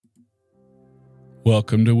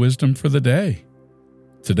Welcome to Wisdom for the Day.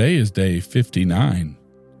 Today is day 59.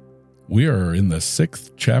 We are in the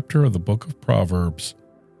 6th chapter of the book of Proverbs,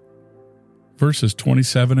 verses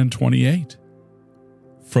 27 and 28,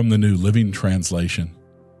 from the New Living Translation.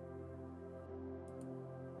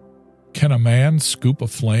 Can a man scoop a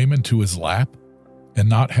flame into his lap and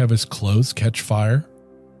not have his clothes catch fire?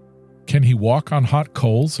 Can he walk on hot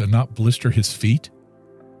coals and not blister his feet?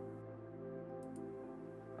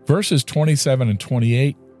 Verses 27 and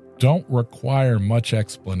 28 don't require much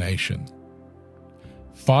explanation.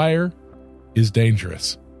 Fire is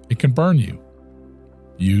dangerous. It can burn you.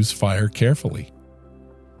 Use fire carefully.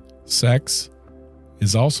 Sex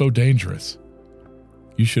is also dangerous.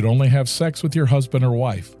 You should only have sex with your husband or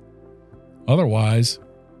wife. Otherwise,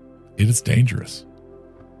 it is dangerous.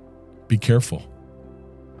 Be careful.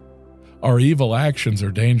 Our evil actions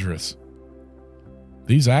are dangerous.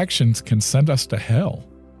 These actions can send us to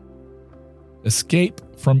hell. Escape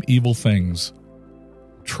from evil things.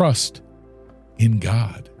 Trust in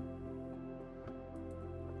God.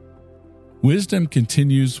 Wisdom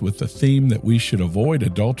continues with the theme that we should avoid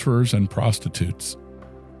adulterers and prostitutes.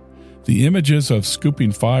 The images of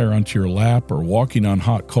scooping fire onto your lap or walking on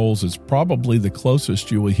hot coals is probably the closest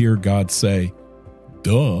you will hear God say,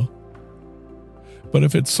 duh. But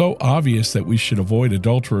if it's so obvious that we should avoid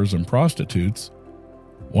adulterers and prostitutes,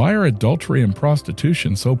 why are adultery and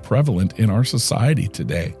prostitution so prevalent in our society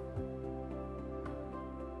today?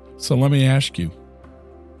 So let me ask you,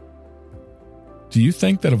 do you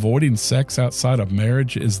think that avoiding sex outside of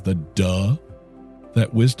marriage is the duh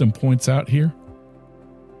that wisdom points out here?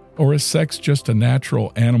 Or is sex just a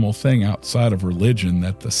natural animal thing outside of religion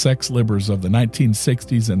that the sex libbers of the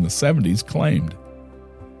 1960s and the 70s claimed?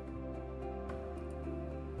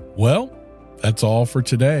 Well, that's all for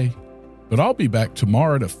today. But I'll be back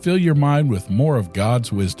tomorrow to fill your mind with more of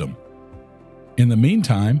God's wisdom. In the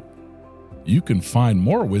meantime, you can find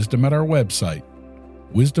more wisdom at our website,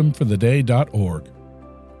 wisdomfortheday.org.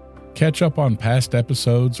 Catch up on past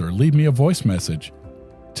episodes or leave me a voice message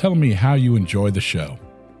telling me how you enjoy the show.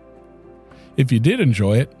 If you did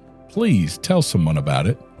enjoy it, please tell someone about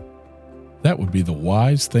it. That would be the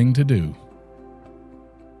wise thing to do.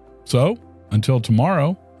 So, until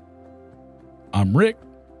tomorrow, I'm Rick.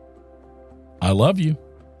 I love you.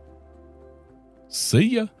 See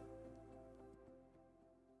ya.